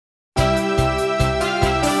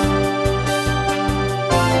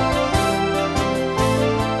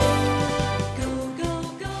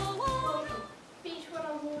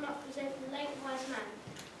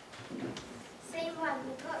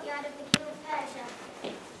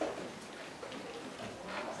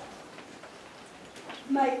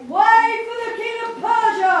Make way for the King of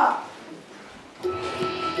Persia!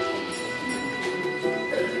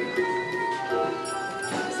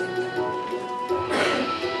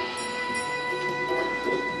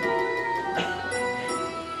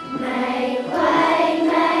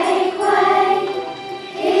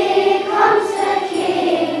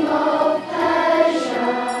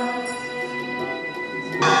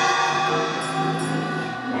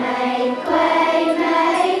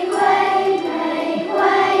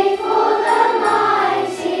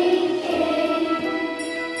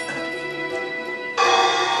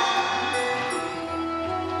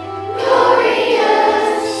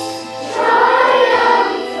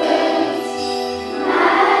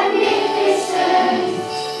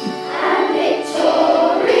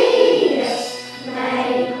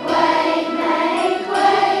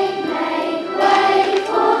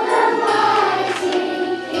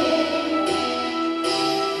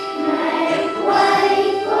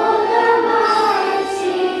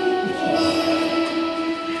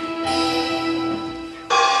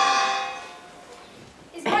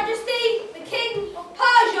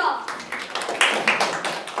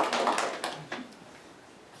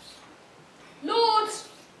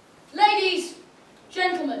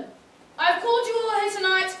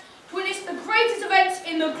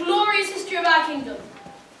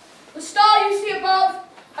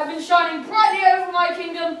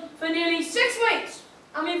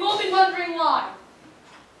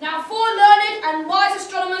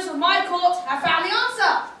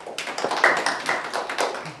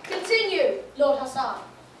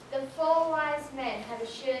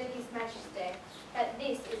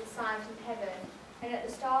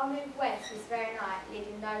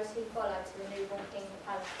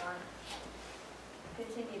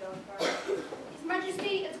 His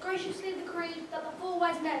Majesty has graciously decreed that the four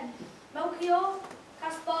wise men, Melchior,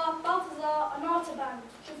 Caspar, Balthazar, and Artaban,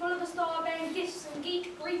 should follow the star bearing gifts and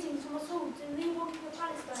greetings from us all to the newborn King of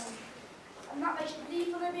Palestine, and that they should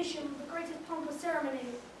leave for their mission with the greatest pomp of ceremony,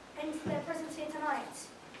 hence their presence here tonight.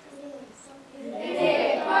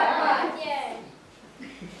 Quite right. Yeah.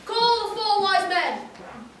 Call the four wise men.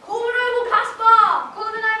 Call the noble Caspar!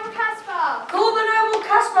 Call the noble Caspar. Call the noble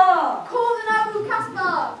Caspar! Call the noble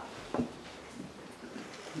Caspar.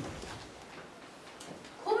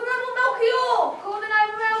 Call the noble Melchior! Call the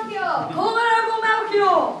noble Melchior. Call the noble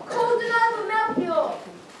Melchior! Call the noble Melchior.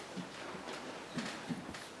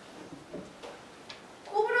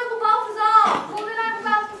 Call the noble Balthazar! Call the noble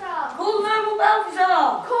Balthazar. Call the noble Balthazar!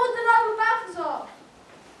 Call the noble Balthazar.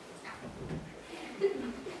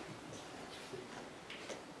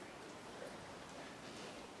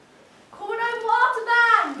 Call the noble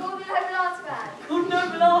Artaban! Call the noble Artaban. Call the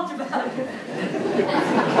noble Artaban!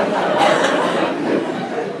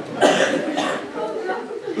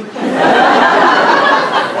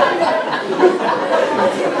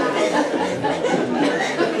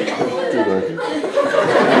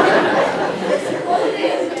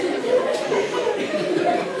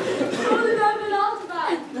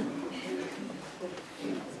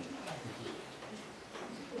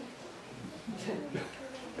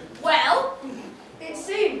 Well, It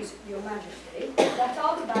seems, Your Majesty, that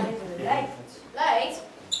Artaban is late. late.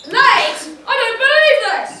 Late? I don't believe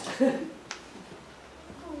this.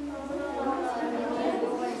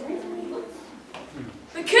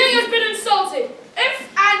 The king has been insulted.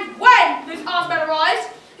 If and when this Artaban arrives,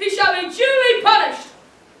 he shall be duly punished.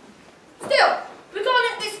 Still, we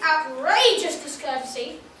can't let this outrageous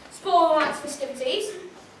discourtesy spoil the night's festivities.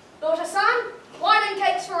 Lord Hassan, wine and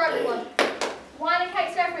cakes for everyone. Wine and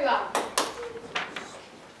cakes for everyone.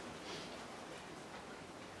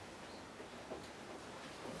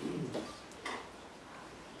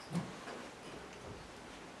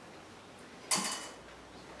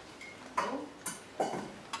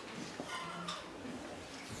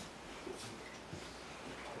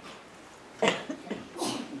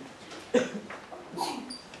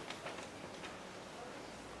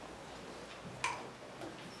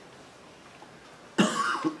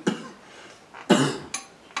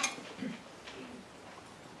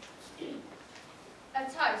 A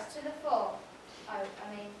toast to the four.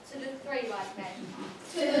 To the three wise men.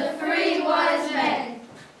 To the three wise men.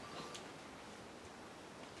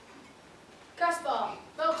 Caspar,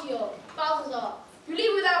 Melchior, Balthazar, you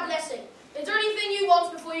leave without blessing. Is there anything you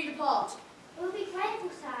want before you depart? We'll be grateful,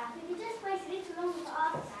 sir, if you just wait a little longer for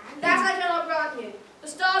Artaban. That I cannot grant you. The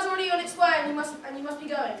star's already on its way and you must be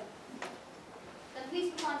going. Then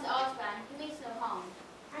please return to Artaban. He means no harm.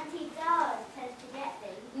 And he does tend to get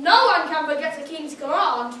thee. No one can forget a king's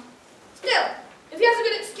command. Still, if he has a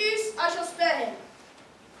good excuse, I shall spare him.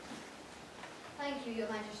 Thank you, Your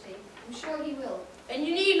Majesty. I'm sure he will. and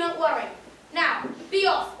you need not worry. Now, be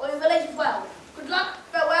off, or your village is well. Good luck,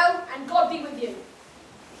 farewell, and God be with you.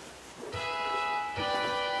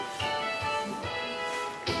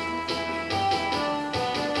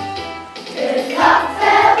 Good luck,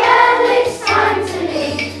 farewell, it's time to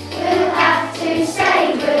leave. We'll have to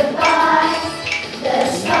say goodbye. The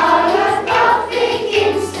star above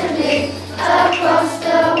begins to move across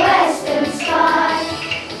the western sky.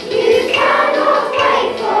 You cannot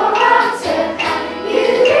wait for Artaban, you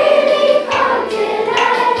really can't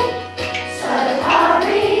delay. So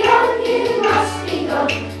hurry on, you must be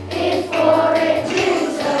gone before it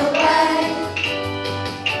moves away.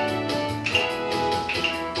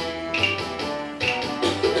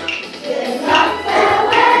 Good luck,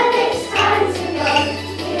 farewell, it's time to go.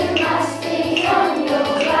 You must be on your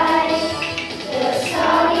way. The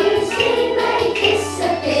star you've seen may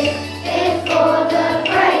disappear before the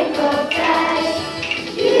break of day.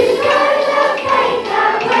 You know the fate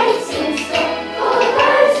that waits in store for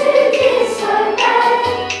those who disobey.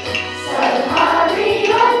 So hurry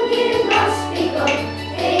on, you must be gone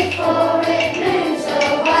before it moves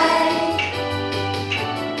away.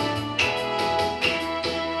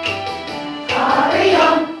 Hurry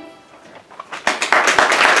on.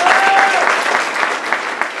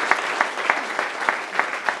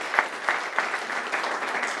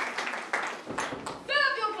 Fill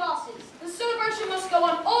up your glasses. The celebration must go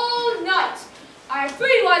on all night. I have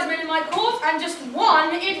 3 wise men in my court and just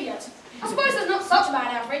 1 idiot. I suppose there's not such a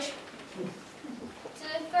bad average. To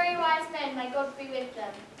the 3 wise men, may God be with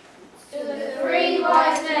them. To the 3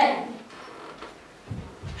 wise men.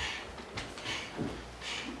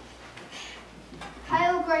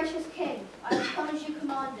 Hail, gracious King, I have come as you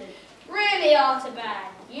commanded. Really,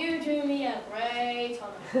 Artaban, you do me a great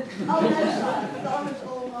honour. Oh no, sire, the honour's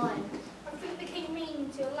all mine. I think the king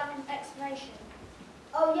means your lack of explanation.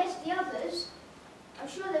 Oh yes, the others. I'm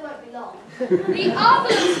sure they won't be long. The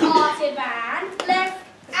others, Artaban, left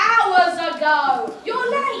hours ago. You're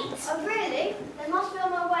late. Oh really? They must be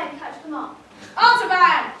on my way and catch them up.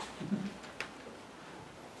 Artaban!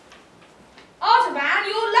 Artaban,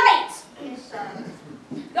 you're late. Yes, sire.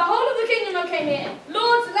 The whole of the kingdom came here.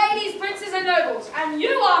 Lords, ladies, princes and nobles. And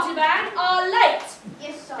you, Artaban, are late.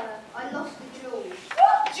 Yes, sire. I lost the jewels.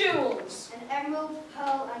 What jewels? An emerald,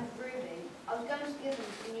 pearl and ruby. I was going to give them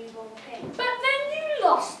to the newborn king. But then you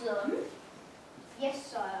lost them. Yes,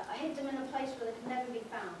 sire. I hid them in a place where they could never be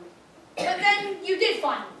found. But then you did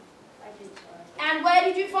find them. I did, sire. And where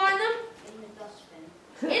did you find them? In the dustbin.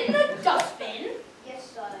 In the dustbin. Yes,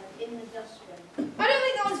 sire. In the dustbin. I don't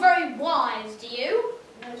think that was very wise, do you?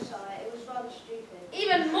 No, sire. It was rather stupid.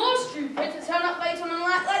 Even more stupid to turn up late on a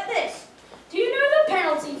night like this. Do you know the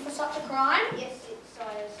penalty for such a crime? Yes, it's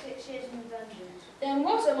sire. 6 years in the dungeons. Then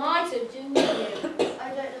what am I to do with you? I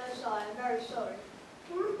don't know, sire. I'm very sorry.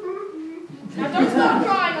 Now don't start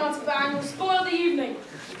crying, Artaban, you'll spoil the evening.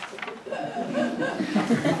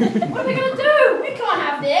 What are we going to do? We can't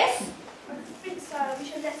have this. I think, sire, we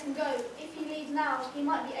should let him go. If he leaves now, he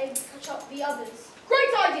might be able to catch up with the others.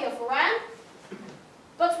 Great idea, Ferran.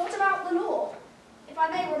 But what about the law? If I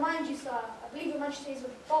may remind you, sire, I believe your majesty is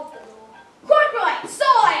above the law. Quite right,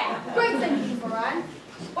 sire! Great thinking, Ferran.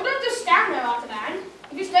 Well, don't just stand there, Artaban.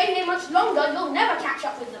 If you stay here much longer, you'll never catch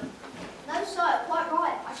up with them. No, sire. Quite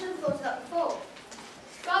right. I should have thought of that before.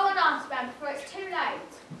 Go on, Artaban, before it's too late.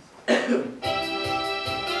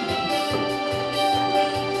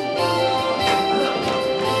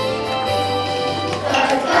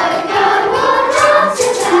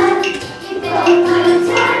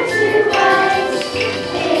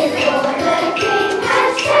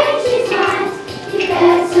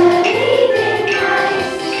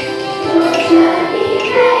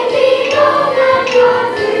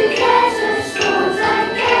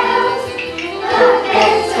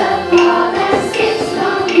 Better more than 6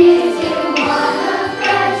 long years in one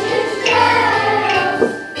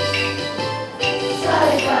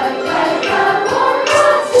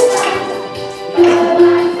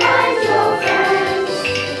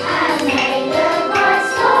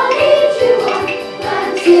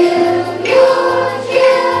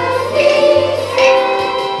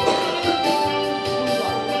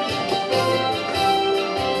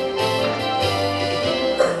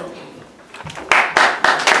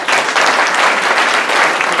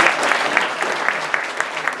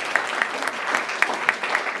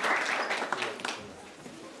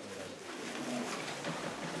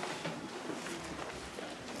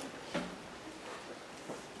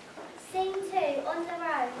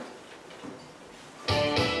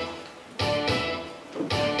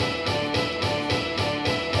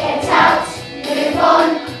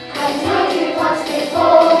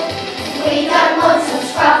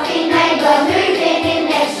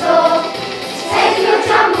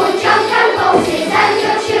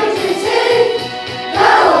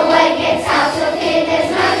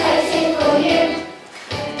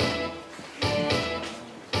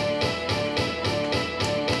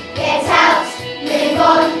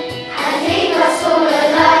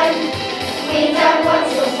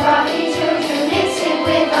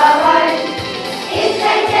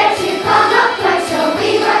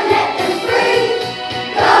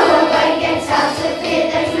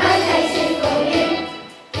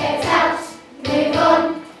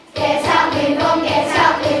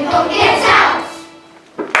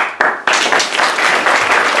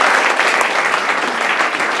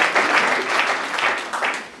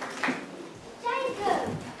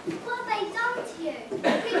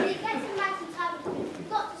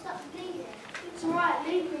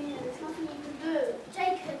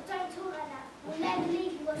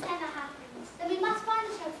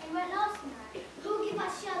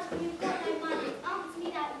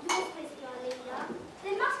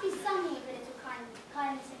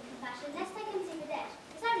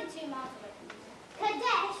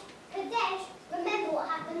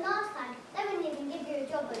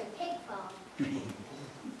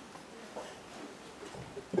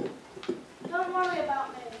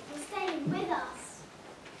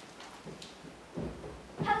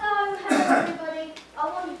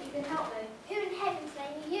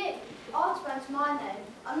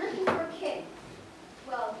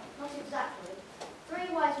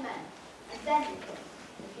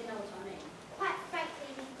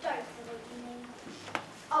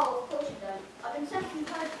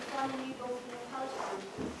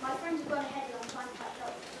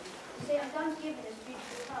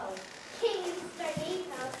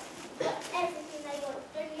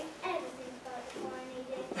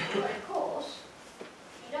Well, of course.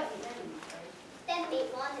 You don't need any food. Then meet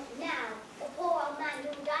one now. The poor old man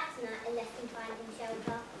will die tonight unless he finds him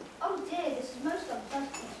shelter. Oh dear, this is most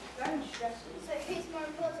unpleasant. Very distressing. So who's more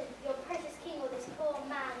important, your precious king or this poor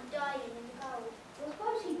man dying in the cold? Well,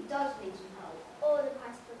 suppose he does need some help. Or the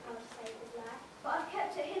price of the power to save his life? But I've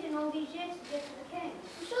kept it hidden all these years to give to the king.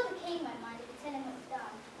 I'm sure the king won't mind if you tell him what's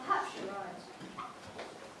done. Perhaps you're right.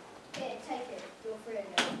 Here, take it. You're free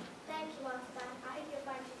again. Thank you, Arthur. I hope you'll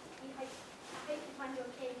find you find your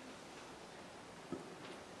king.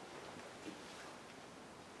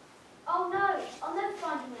 Oh no, I'll never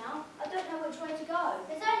find him now. I don't know which way to go.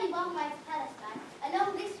 There's only one way to Palestine,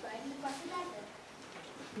 along this road and across the desert.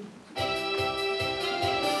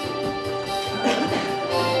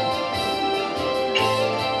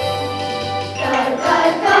 Go, go,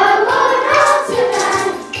 go on Artaban,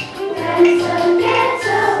 and so get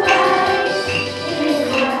away. You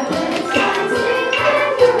haven't time to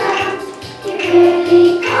hang around, you really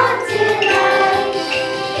can't delay.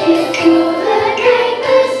 If all the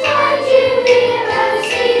neighbours find you here and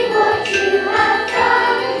see what you have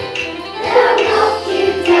done, they'll knock you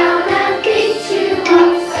down and beat you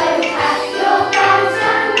up, so pack your bags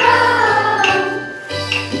and run.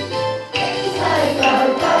 So go,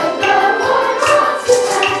 go, go on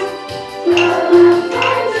Artaban, go and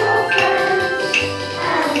find your friends,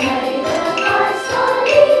 and may the Christ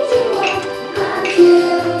lead you on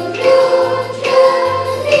until your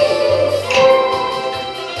journey's end.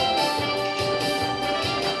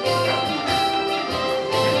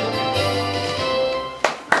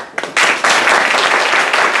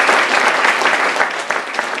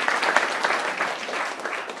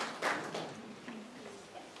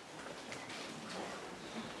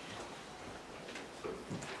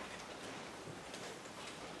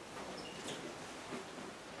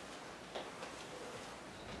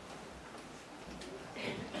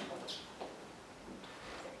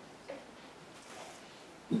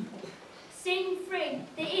 Scene 3,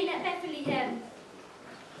 the inn at Bethlehem.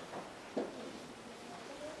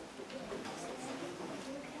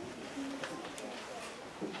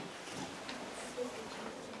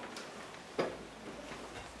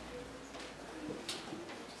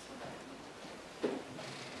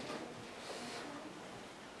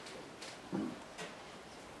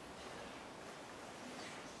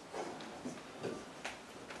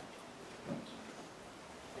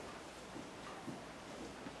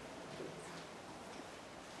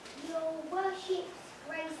 Your worships,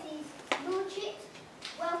 graces, lordships,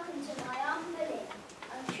 welcome to my humble inn.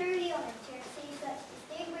 I'm truly honoured to receive such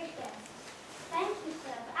distinguished guests. Thank you,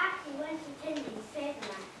 sir, for acting well to attending said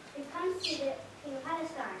man who comes to the King of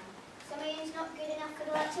Palestine. Some inn's not good enough for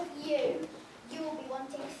the likes of you. You'll be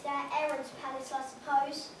wanting to stay at Herod's palace, I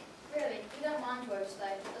suppose. Really, we don't mind where we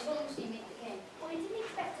stay, as long as you meet the king. Well, you didn't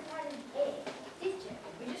expect to find him here, did you?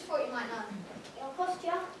 We just thought you might know. Your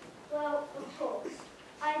posture? Well, of course.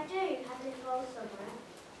 I do have a little roll somewhere.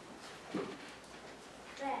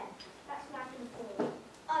 There, that's nice and full.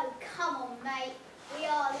 Oh, come on, mate. We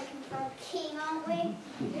are looking for a king, aren't we?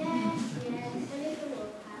 Yes, yes, a little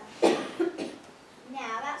royal hat.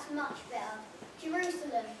 Now, that's much better.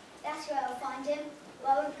 Jerusalem, that's where I'll find him.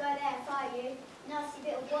 Well, I won't go there if I were you. Nasty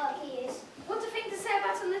bit of work he is. What do you think to say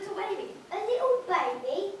about a little baby? A little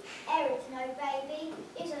baby? Herod's no baby.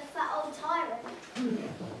 He's a fat old tyrant.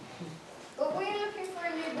 But we're looking for a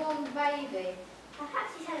newborn baby. Perhaps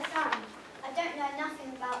he's had a son. I don't know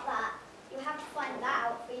nothing about that. You'll have to find that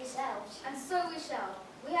out for yourselves. And so we shall.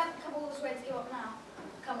 We haven't come all this way to give up now.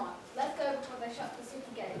 Come on, let's go before they shut the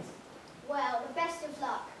city gates. Well, the best of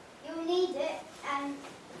luck. You'll need it, and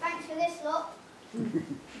thanks for this lot.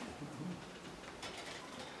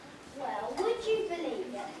 Well, would you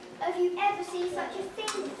believe it? Have you ever seen such a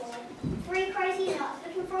thing before? 3 crazy nuts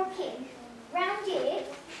looking for a king. Round here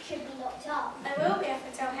should be locked up. I will be if I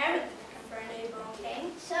tell Herod that I'm for a newborn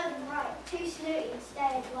king. Serve them right. Too snooty to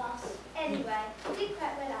stay at glass. Anyway, do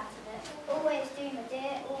quite well out of it. Always do, my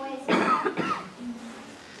dear. Always.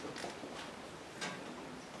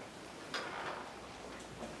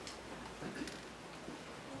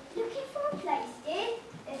 Looking for a place, dear?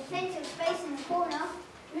 There's plenty of space in the corner.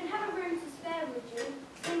 You would have a room to spare, would you?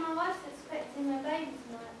 See, my wife's expecting her baby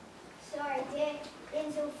tonight. Sorry, dear.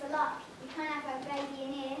 In's all for luck. You can't have a baby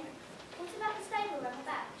in here. What about the stable around the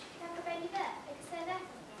back? She can have a baby there. They can stay there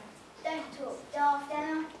for a while. Don't talk daft,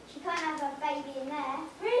 Emma. She can't have a baby in there.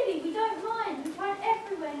 Really, we don't mind. We find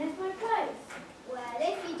everywhere and there's no place. Well,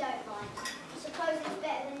 if you don't mind, I suppose it's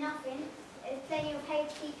better than nothing. There's plenty of hay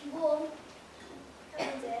to keep you warm. Come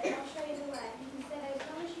on, dear, I'll show you the way. You can stay there as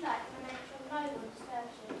long as you like and make sure no one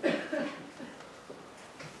disturbs you.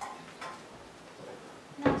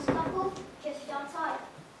 No, done tight.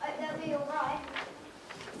 Hope they'll be all right.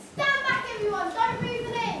 Stand back, everyone. Don't move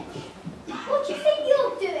an inch. What do you think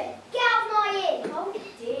you're doing? Get out of my ear. Oh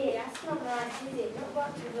dear, that's not nice, is it? Not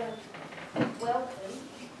much of a welcome.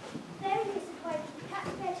 Very disappointed.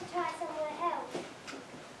 Perhaps better try somewhere else.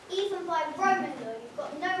 Even by Roman law, you've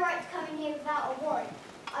got no right to come in here without a warrant.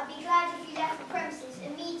 I'd be glad if you left the premises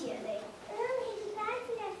immediately. Oh, he'd be glad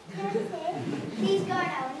to left the premises. Please go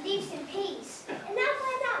now and leave us in peace. And now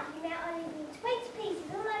find out if you met on leaving 20 pieces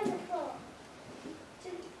all over the floor.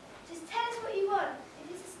 Just tell us what you want.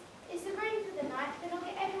 If it's a room for the night, then I'll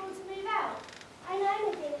get everyone to move out. I know,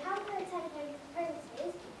 Nadine, how can I take over the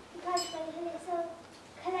premises? Because they have its own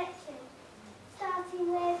collection. Starting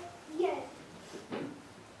with you.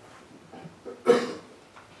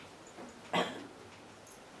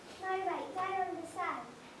 No, wait, don't understand.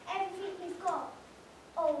 Everything you've got,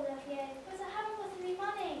 all of you. Because I haven't got any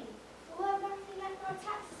money. Well, where have we left our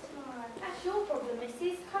taxes tomorrow? That's your problem,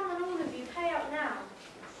 missus. Come on, all of you, pay up now.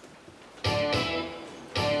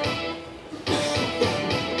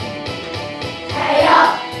 Pay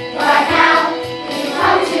up, right now. We've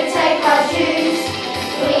come to take our dues.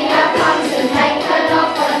 We have come to make an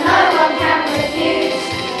offer no one can refuse.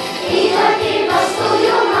 Either give us all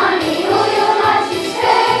your money or your life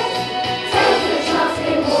instead. Take the chance,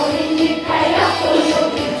 we're warning you. Pay up or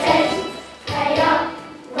you'll be dead. Pay up,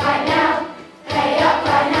 right now. Pay up,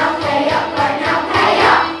 right now. Pay up, right now. Pay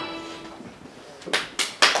up.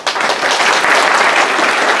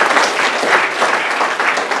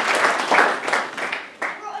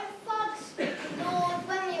 Rotten fugs! Lord,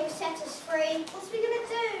 when will you set us free? What's we going to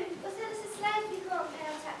do? We'll sell us as slaves if we can't pay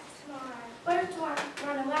our taxes tomorrow. Where to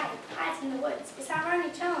run away? Hide in the woods. It's our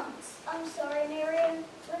only chance. I'm sorry, Miriam.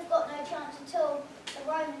 We've got no chance at all. The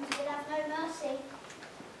Romans will have no mercy.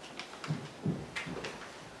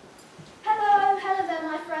 Hello there,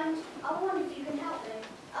 my friend. I wonder if you can help me.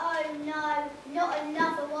 Oh no, not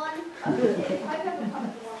another one. Oh dear, I hope I'm not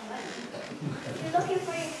the one then. If you're looking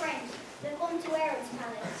for your friends, they've gone to Aaron's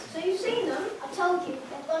palace. So you've seen them? I told you,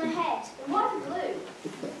 they've gone ahead. Then why the glue?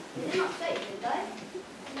 They didn't upset you, did they?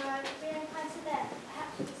 No, we don't fancy them.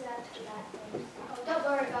 Perhaps we deserve to be bad things. Oh, don't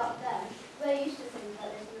worry about them. We're used to things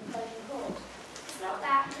like this in the Persian court. It's not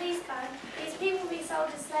that. Please go. These people will be sold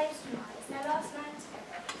as slaves tonight. It's their last night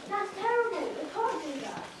together. That's terrible. We can't do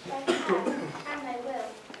that. They can, and they will.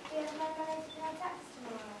 We have no money to pay our taxes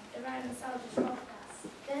tomorrow. The Roman soldiers robbed us.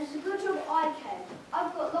 Then it's a good job I came.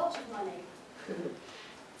 I've got lots of money.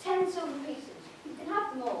 10 silver pieces. You can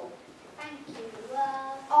have them all. Thank you.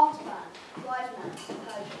 Artaban, wise man,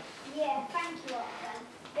 Persia. Yeah, thank you, Arthur.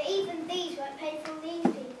 But even these won't pay for all these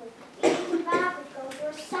people. Even a bag of gold or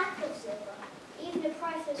a sack of silver. Even a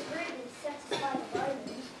priceless ruby to satisfy the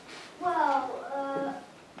Romans. Well,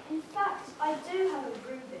 in fact, I do have a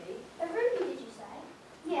ruby. A ruby, did you say?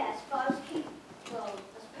 Yes, but I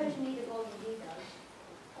suppose you need it more than he does.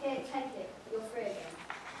 Here, take it. You're free again.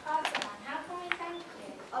 Artaban, how can we thank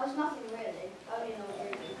you? I was nothing really, only an old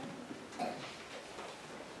ruby.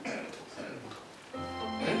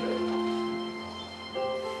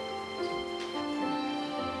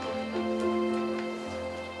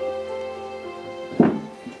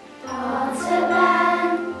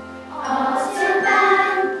 Artaban,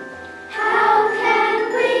 Artaban, how can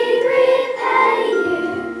we repay you?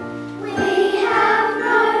 We have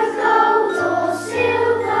no gold or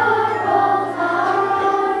silver of our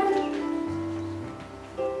own.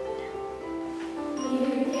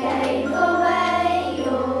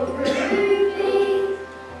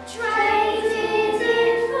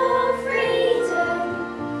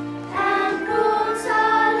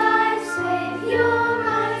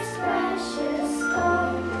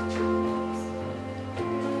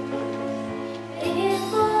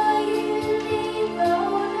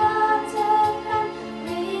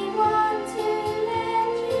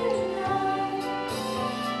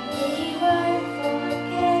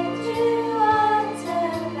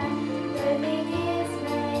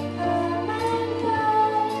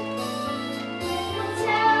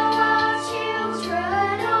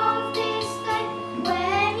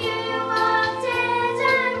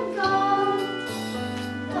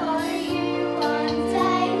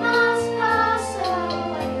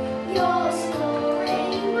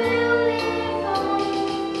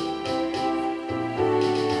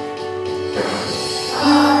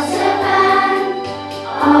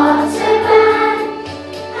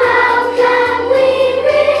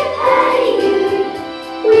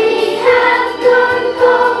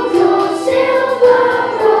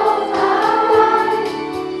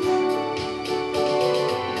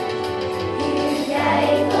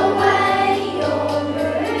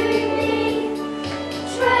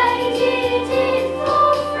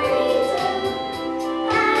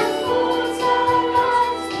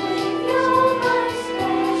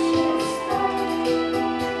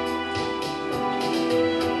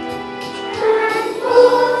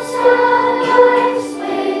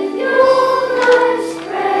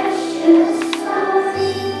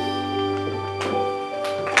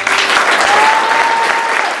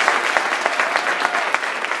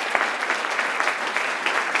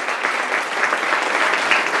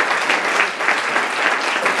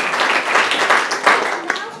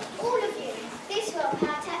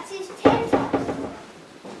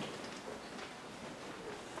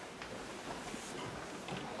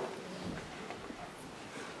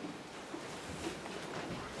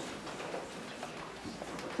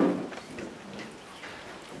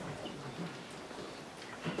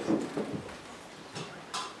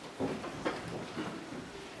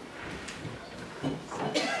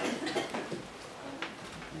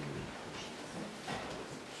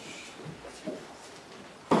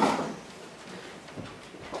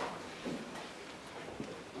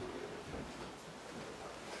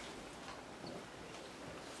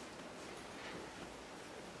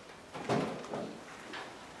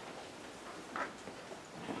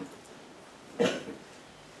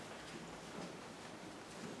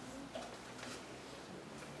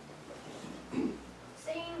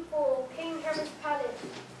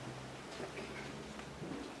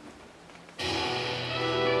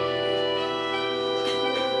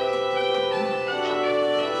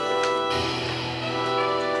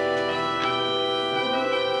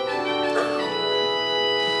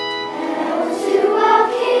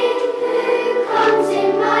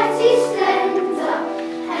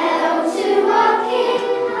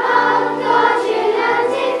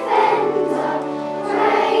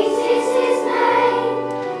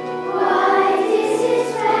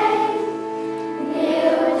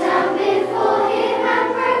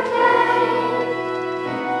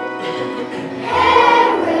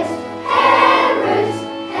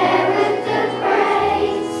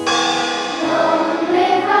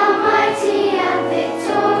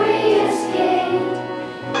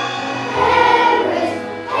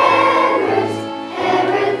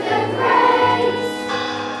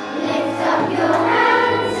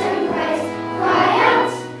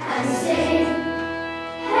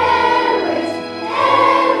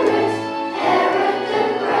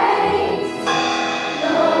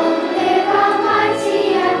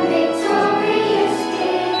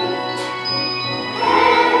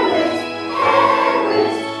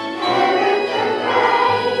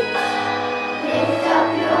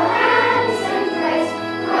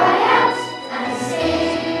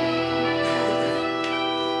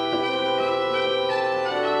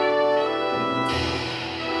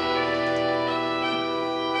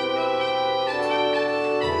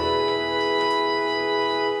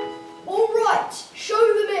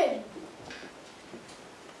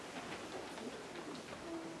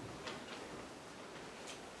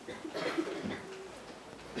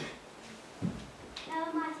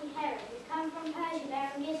 come from Persia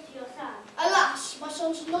bearing gifts to your son. Alas, my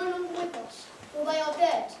sons are no longer with us, for they are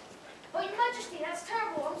dead. But Your Majesty, that's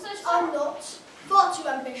terrible. I'm so I'm sorry. not. Far too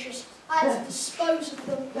ambitious. I had to dispose of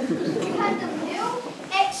them. You had them killed?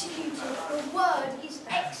 Executed. The word is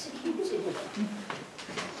executed.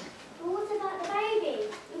 But what about the baby?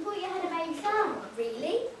 We thought you had a baby son.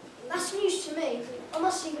 Really? That's news to me. I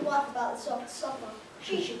must see the wife about this after supper.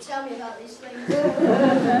 She should tell me about these things.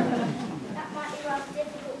 That might be rather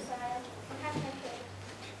difficult, sire. I had no kid.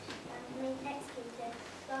 And me executed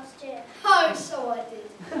last year. Oh, so I did.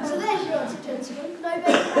 So there's your answer, gentlemen. No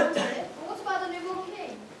better found here. But what about the newborn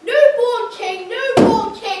king? Newborn king!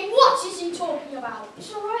 Newborn king! What is he talking about?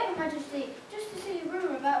 It's all right, Your Majesty. Just a silly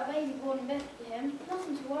rumour about a baby born in Bethlehem.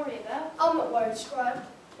 Nothing to worry about. I'm not worried, Scribe.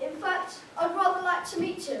 In fact, I'd rather like to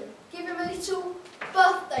meet him. Give him a little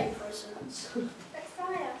birthday present. But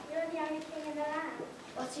sire, you're the only king in the land.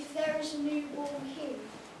 But if there is a newborn king,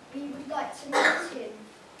 we would like to meet him,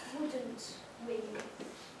 wouldn't we?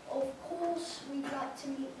 Of course we'd like to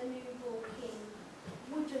meet the newborn king,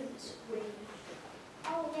 wouldn't we?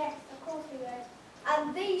 Oh yes, of course we would.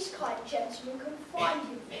 And these kind gentlemen can find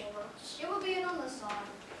him for us. It will be an honour, sire.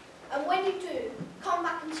 And when you do, come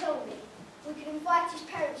back and tell me. We can invite his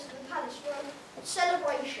parents to the palace for a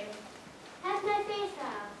celebration. Have no fear,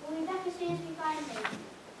 sire. We'll be back as soon as we find him.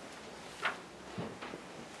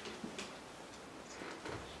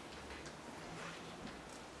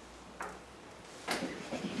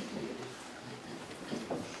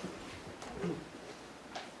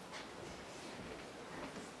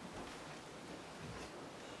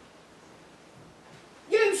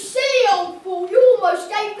 You silly old fool, you almost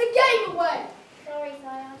gave the game away. Sorry,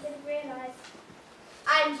 sire, I didn't realise.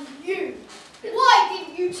 And you, why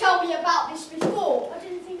didn't you tell me about this before? I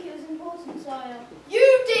didn't think it was important, sire.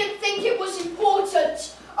 You didn't think it was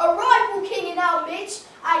important. A rival king in our midst,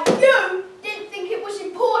 and you didn't think it was It's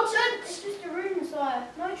important. just a rumour, sire.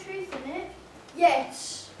 No truth in it.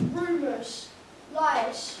 Yes, rumours,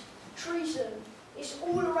 lies, treason. It's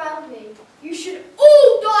all around me. You should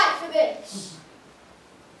all die for this.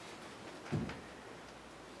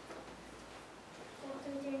 What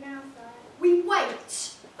do we do now, sire? We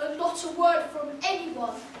wait, and not a word from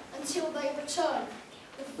anyone until they return.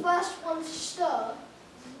 The first one to stir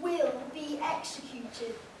will be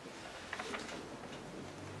executed.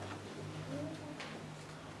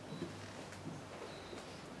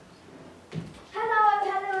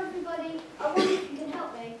 Hello, everybody. I wonder if you can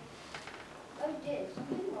help me. Oh dear,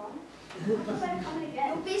 something wrong. I better come in Your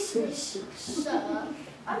again. business, sir.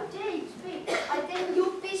 Oh dear, you speak. I think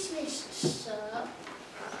your business, sir.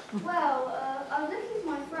 Well, I was looking for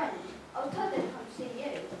my friend. I was told they'd come to see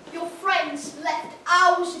you. Your friends left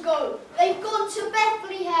hours ago. They've gone to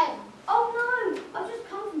Bethlehem. Oh no, I've just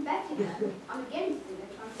come from Bethlehem. I'm beginning to think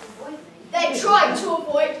they're trying to avoid me. They tried to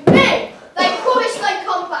avoid me. They promised they'd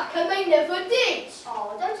come back and they never did.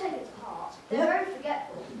 Oh, don't take it to heart. They're very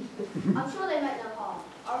forgetful. I'm sure they meant no harm.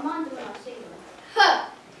 I'll remind them when I see them. Huh.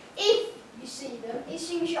 If you see them, it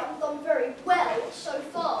seems you haven't done very well so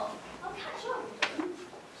far. I'll catch up with them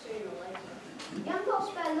sooner or later. You haven't got a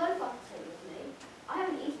spare loaf I can take with me. I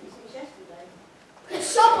haven't eaten since yesterday. Could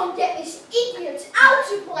someone get this idiot out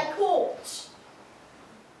of my court?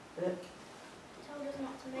 Told us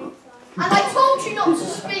not to make signs. And I told you not to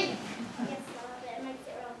speak. Yes, sir, but it makes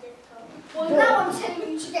it rather difficult. Well, now I'm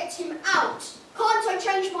telling you to get him out. Can't I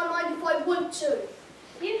change my mind if I want to?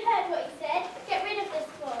 You heard what he said. Get rid of this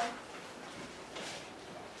boy.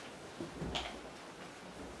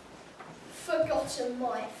 Forgotten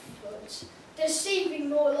my foot. Deceiving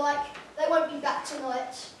more like. They won't be back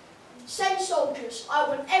tonight. Send soldiers. I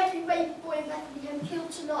want every baby boy in Bethlehem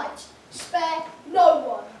killed tonight. Spare no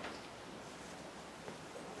one.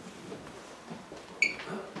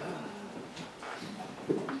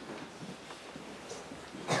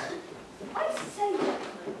 I say, gentlemen,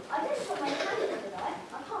 I didn't put my hand in, did I?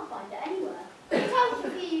 I can't find it anywhere. Tell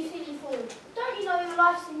me, you silly fool. Don't you know your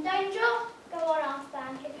life's in danger? Go on,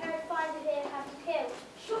 Arslan. If Herod finds you here, have you killed?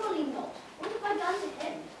 Surely not. What have I done to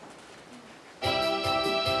him?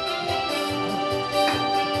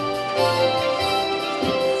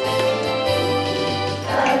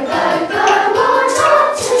 A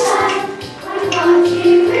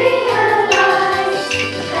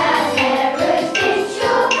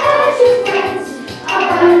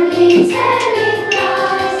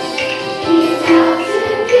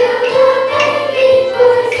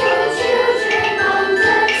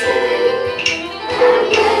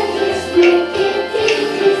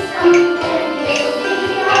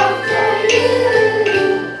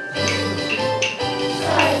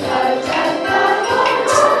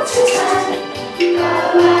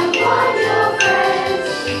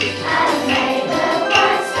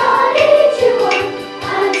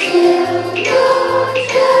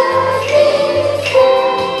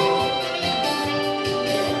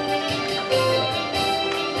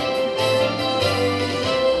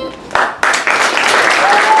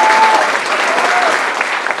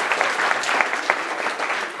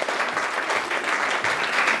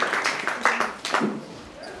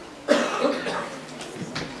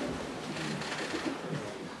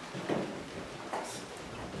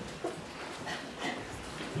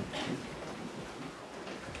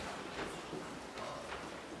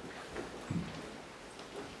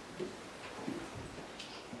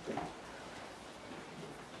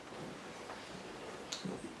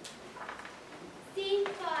Scene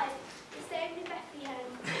 5. The Saved in Bethlehem.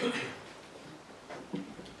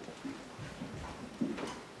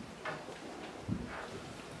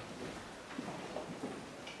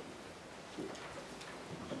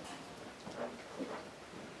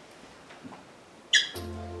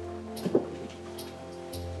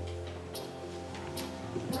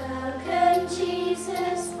 Welcome,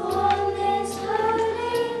 Jesus, born this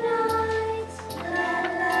holy night. La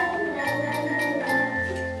la la la la la.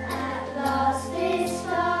 At last this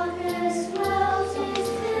darkness world is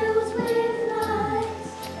filled with light.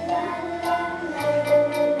 La la la la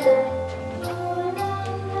la la. Your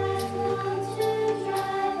love has come to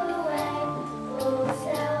drive away all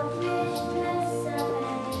selfishness and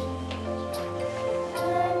pain. A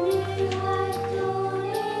new light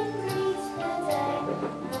dawning greets the day.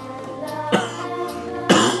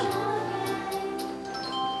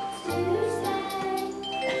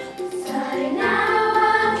 So now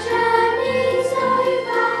our journey's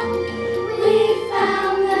over. We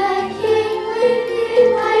found the King we've been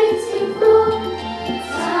waiting for.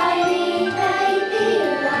 Tiny baby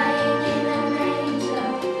lying in a manger.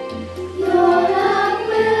 Your love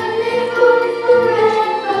will live on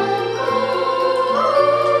forevermore.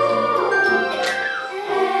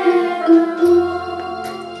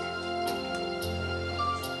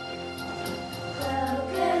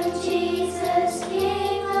 Welcome, Jesus,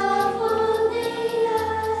 King of all the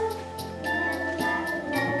earth.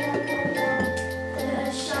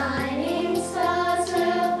 The shining stars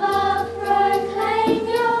above proclaim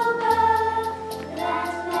your birth.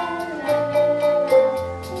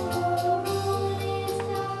 For all is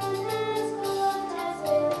done as God has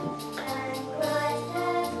willed, and Christ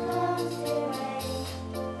has come to reign.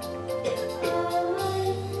 All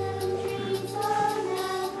wisdom dreams are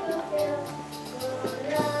now fulfilled. Your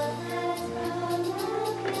love has come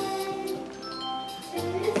again to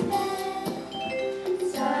stay.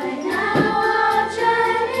 So now our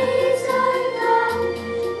journey's over.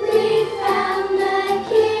 We found the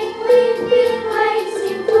King we've been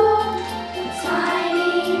waiting for.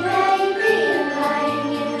 Tiny baby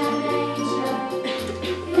lying in a manger.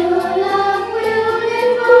 Your love will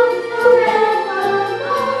live on forevermore.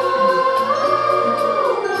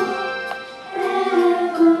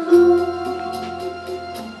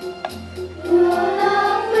 Your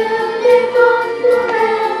love will live on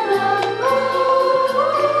forevermore.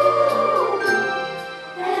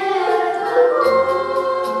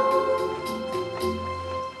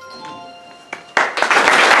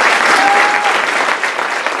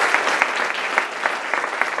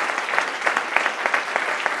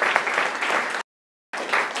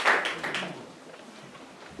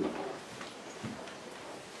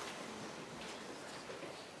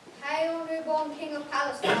 Hail, newborn King of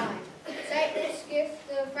Palestine. Take this gift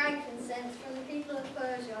of frankincense from the people of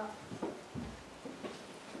Persia.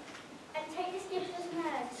 And take this gift as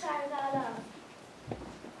man, sign of our love.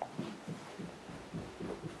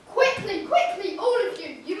 Quickly, quickly, all of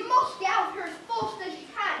you! You must get out of here as fast as you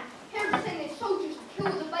can. Herod's sending his soldiers to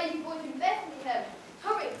kill the baby boys in Bethlehem.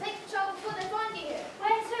 Hurry, take the child before they find you here. Where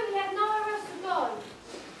to? We have nowhere else to go.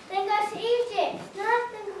 Then go to Egypt. None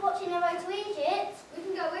of them watching their road to Egypt. We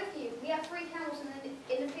can go with you. We have 3 camels in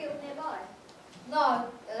the field nearby. No,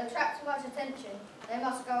 they'll attract too much attention. They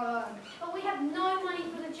must go alone. But we have no money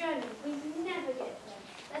for the journey. We never get there.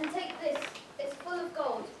 Then take this. It's full of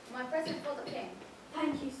gold. My present for the king.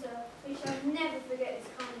 Thank you, sir. We shall never forget his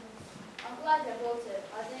kindness. I'm glad I brought it.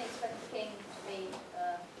 I didn't expect the king to be,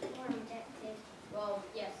 Or rejected. well,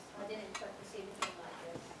 yes, I didn't expect to see the king like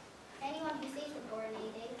this. Anyone who sees the poor and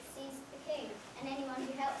needy sees the king, and anyone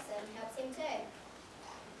who helps them helps him too.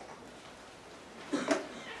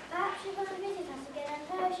 Perhaps you're going to visit us again in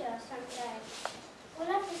Persia someday.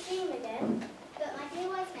 We'll love to see him again. But my dear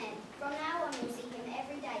wise men, from now on you'll see him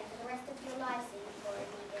every day for the rest of your lives, seeing the poor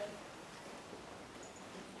and needy.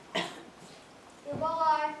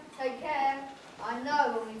 Goodbye. Take care. I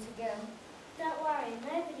know we'll meet again. Don't worry,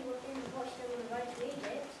 nobody will even watch them on the road to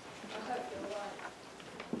Egypt. I hope you're right.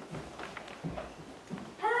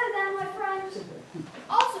 Hello there, my friends.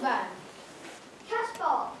 Artaban!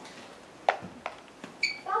 Caspar.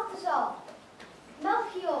 Balthazar.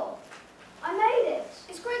 Melchior. I made it.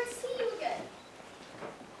 It's great to see you again.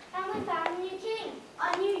 And we found a new king.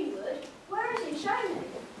 I knew you would. Where is he? Show me.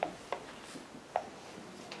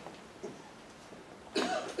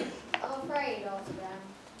 I'm afraid, Artaban.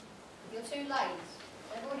 You're too late.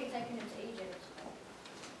 They've already taken him to Egypt.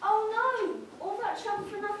 Oh no! All that trouble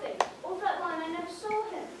for nothing. All that line, I never saw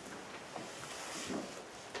him.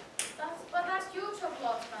 But that's your trouble,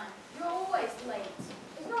 Artaban. You're always late.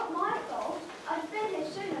 It's not my fault. I'd been here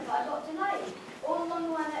sooner, but I got delayed. All along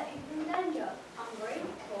someone that is in danger, hungry,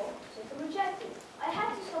 or sick and rejected. I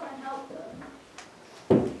had to stop and help them.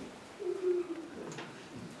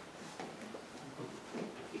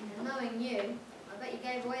 And knowing you, I bet you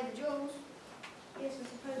gave away the jewels. Yes, I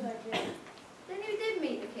suppose I did. Then you did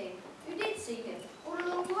meet the king. You did see him all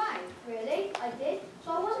along the way. Really? I did?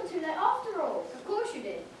 So I wasn't too late after all. Of course you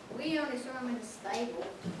did. We only saw him in the stable.